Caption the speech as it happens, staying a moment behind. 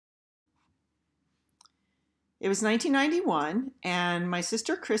It was 1991, and my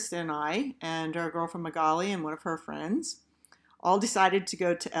sister Krista and I, and our girlfriend Magali and one of her friends, all decided to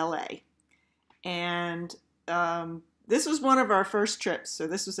go to LA. And this was one of our first trips, so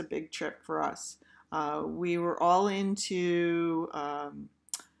this was a big trip for us. We were all into uh,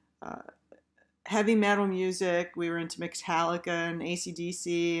 heavy metal music. We were into Metallica and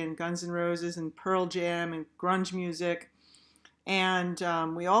AC/DC and Guns N' Roses and Pearl Jam and grunge music. And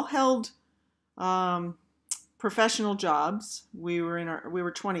we all held um, professional jobs. We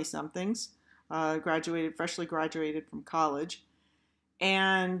were 20 somethings, freshly graduated from college,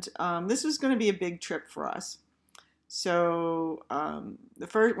 and this was going to be a big trip for us. So one of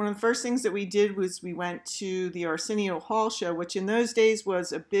the first things that we did was we went to the Arsenio Hall show, which in those days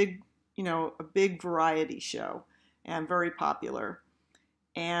was a big variety show and very popular.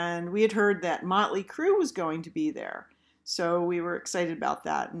 And we had heard that Motley Crue was going to be there. So we were excited about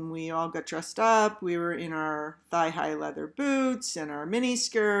that, and we all got dressed up. We were in our thigh-high leather boots and our mini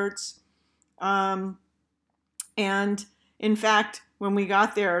skirts. And in fact, when we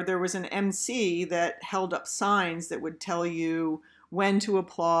got there, there was an MC that held up signs that would tell you when to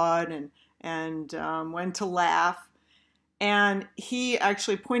applaud and when to laugh. And he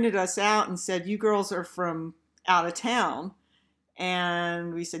actually pointed us out and said, "You girls are from out of town."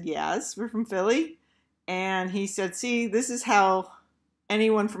 And we said, "Yes, we're from Philly." And he said, "See, this is how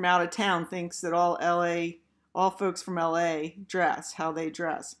anyone from out of town thinks that all folks from LA dress, how they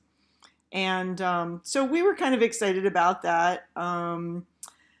dress." And so we were kind of excited about that. Wound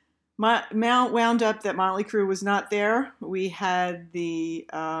up that Motley Crue was not there. We had the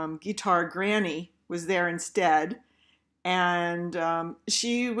guitar Granny was there instead. And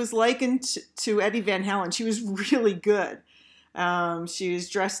she was likened to Eddie Van Halen. She was really good. She was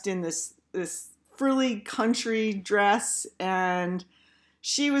dressed in this frilly country dress, and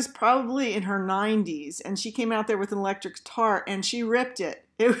she was probably in her 90s, and she came out there with an electric guitar, and she ripped it.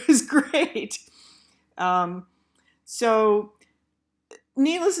 It was great. So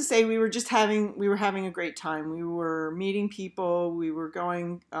needless to say, we were having a great time. We were meeting people. We were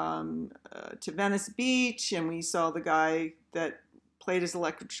going to Venice Beach, and we saw the guy that played his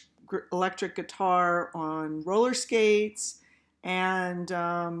electric guitar on roller skates, and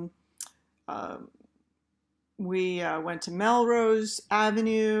we went to Melrose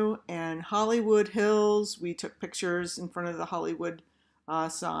Avenue and Hollywood Hills. We took pictures in front of the Hollywood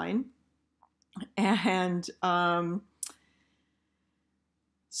sign. And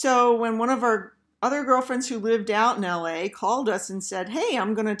so when one of our other girlfriends who lived out in LA called us and said, "Hey,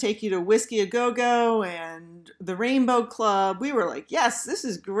 I'm going to take you to Whiskey A Go Go and the Rainbow Club," we were like, "Yes, this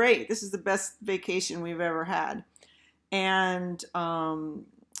is great. This is the best vacation we've ever had." And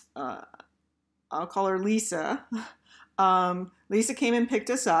I'll call her Lisa. Lisa came and picked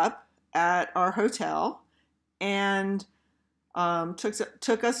us up at our hotel and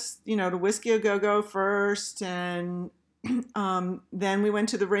took us, to Whiskey A Go Go first, and then we went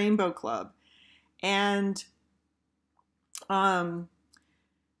to the Rainbow Club, and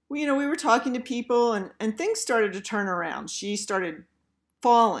we were talking to people, and things started to turn around. She started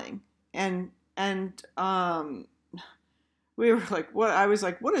falling, and we were like, "What?" I was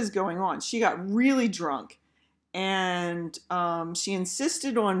like, "What is going on?" She got really drunk, and she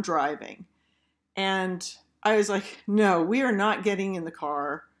insisted on driving. And I was like, "No, we are not getting in the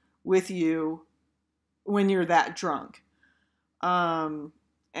car with you when you're that drunk." And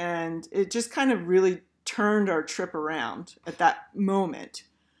it just kind of really turned our trip around at that moment.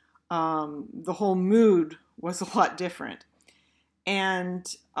 The whole mood was a lot different.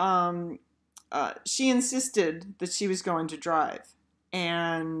 And she insisted that she was going to drive,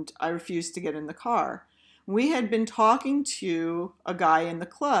 and I refused to get in the car. We had been talking to a guy in the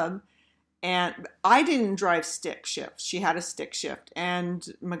club, and I didn't drive stick shift. She had a stick shift, and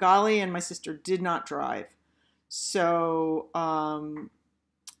Magali and my sister did not drive. So, and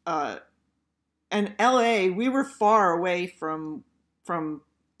LA, we were far away from,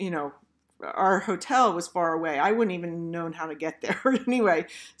 our hotel was far away. I wouldn't even known how to get there anyway.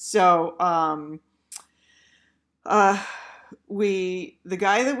 So, the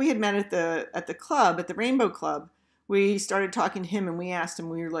guy that we had met at the club, at the Rainbow Club, we started talking to him, and we asked him,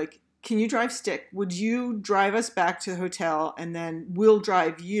 we were like, "Can you drive stick? Would you drive us back to the hotel, and then we'll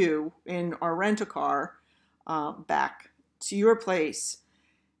drive you in our rent-a-car back to your place?"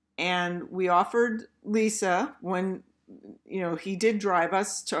 And we offered Lisa, when he did drive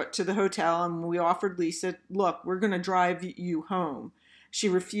us to the hotel, and we offered Lisa, "Look, we're going to drive you home." She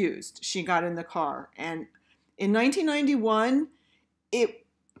refused. She got in the car. And in 1991, it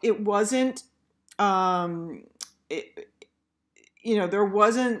wasn't, there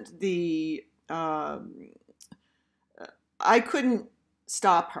wasn't the I couldn't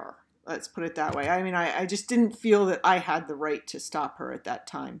stop her. Let's put it that way. I mean, I just didn't feel that I had the right to stop her at that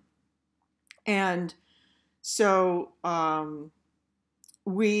time. And so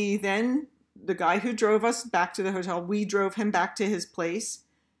we then, the guy who drove us back to the hotel, we drove him back to his place,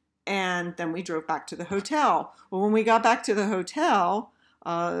 and then we drove back to the hotel. Well, when we got back to the hotel,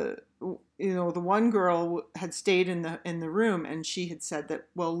 the one girl had stayed in the room, and she had said that,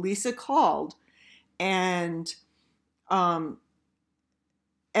 well, Lisa called, and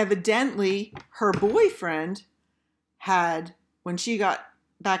evidently her boyfriend had, when she got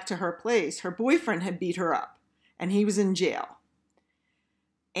back to her place, her boyfriend had beat her up, and he was in jail.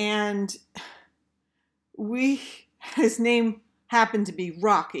 And his name happened to be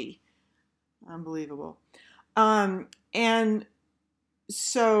Rocky. Unbelievable. And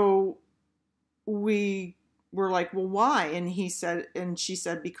so we were like, well, why? And she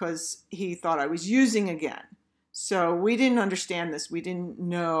said, because he thought I was using again. So we didn't understand this. We didn't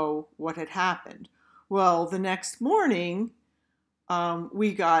know what had happened. Well, the next morning,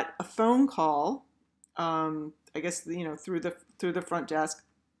 we got a phone call, I guess, through the front desk,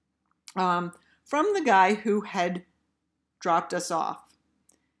 from the guy who had dropped us off.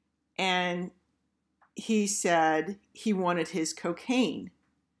 And he said he wanted his cocaine.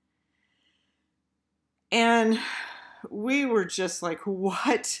 And we were just like,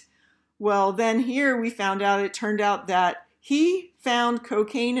 what? Well, then here we found out, it turned out that he found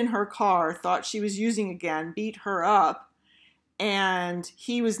cocaine in her car, thought she was using again, beat her up, and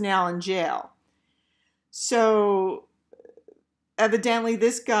he was now in jail. So evidently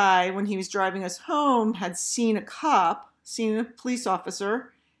this guy, when he was driving us home, had seen a police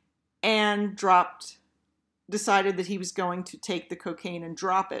officer, and decided that he was going to take the cocaine and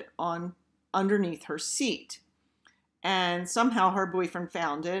drop it on underneath her seat. And somehow her boyfriend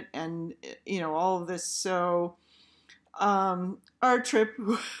found it, and all of this. So our trip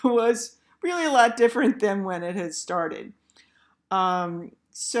was really a lot different than when it had started.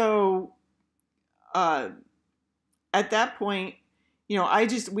 So at that point,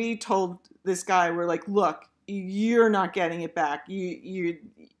 we told this guy, we're like, look, you're not getting it back.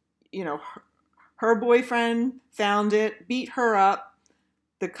 Her boyfriend found it, beat her up.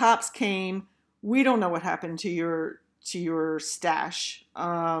 The cops came. We don't know what happened to your stash.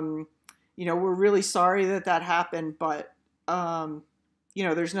 We're really sorry that happened, but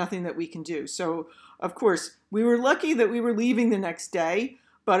there's nothing that we can do. So of course we were lucky that we were leaving the next day,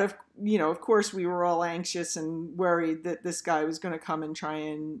 but of course we were all anxious and worried that this guy was going to come and try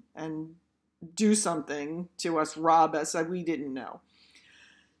and do something to us, rob us. We didn't know.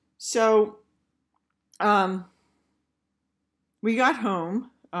 So we got home.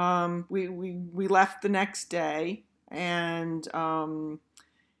 We left the next day, and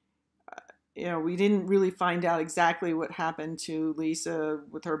we didn't really find out exactly what happened to Lisa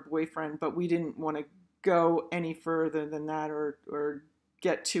with her boyfriend, but we didn't want to go any further than that or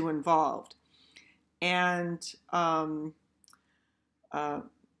get too involved. And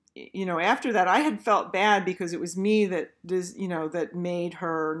after that, I had felt bad because it was me that made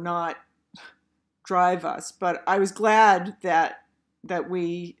her not drive us. But I was glad that I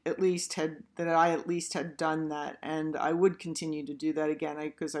at least had done that, and I would continue to do that again,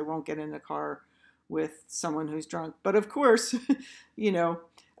 because I won't get in a car with someone who's drunk. But of course,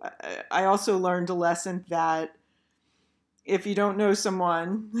 I also learned a lesson that if you don't know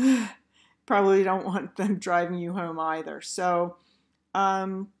someone, probably don't want them driving you home either. So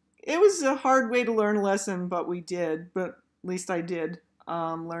it was a hard way to learn a lesson, but we did. But at least I did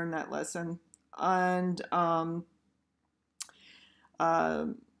learn that lesson. And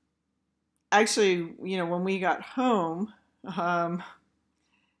actually, when we got home,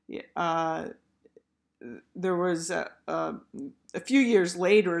 there was a few years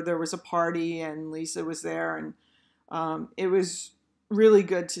later, there was a party, and Lisa was there, and it was really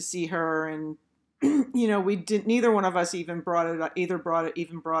good to see her. And neither one of us even brought it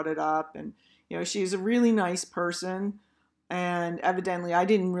up. And she's a really nice person, and evidently I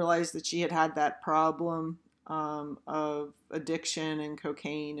didn't realize that she had that problem of addiction and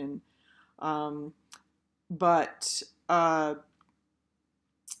cocaine, but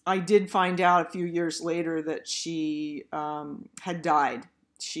I did find out a few years later that she had died.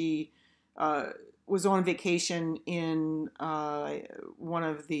 She was on vacation in one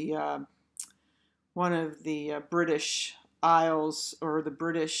of the British Isles, or the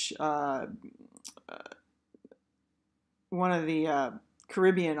British one of the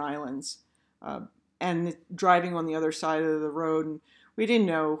Caribbean islands, and driving on the other side of the road, and we didn't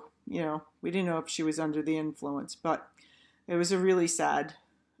know if she was under the influence, but it was a really sad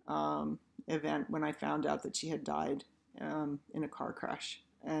event when I found out that she had died. in a car crash,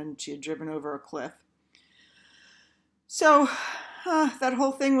 and she had driven over a cliff. So that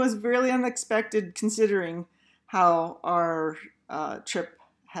whole thing was really unexpected, considering how our trip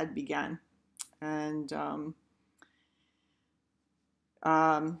had begun. And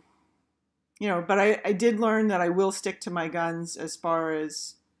but I did learn that I will stick to my guns as far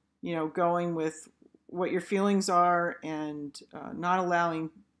as, going with what your feelings are, and not allowing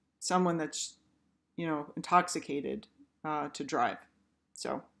someone that's, intoxicated to drive.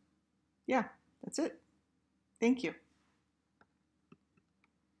 So, yeah, that's it. Thank you.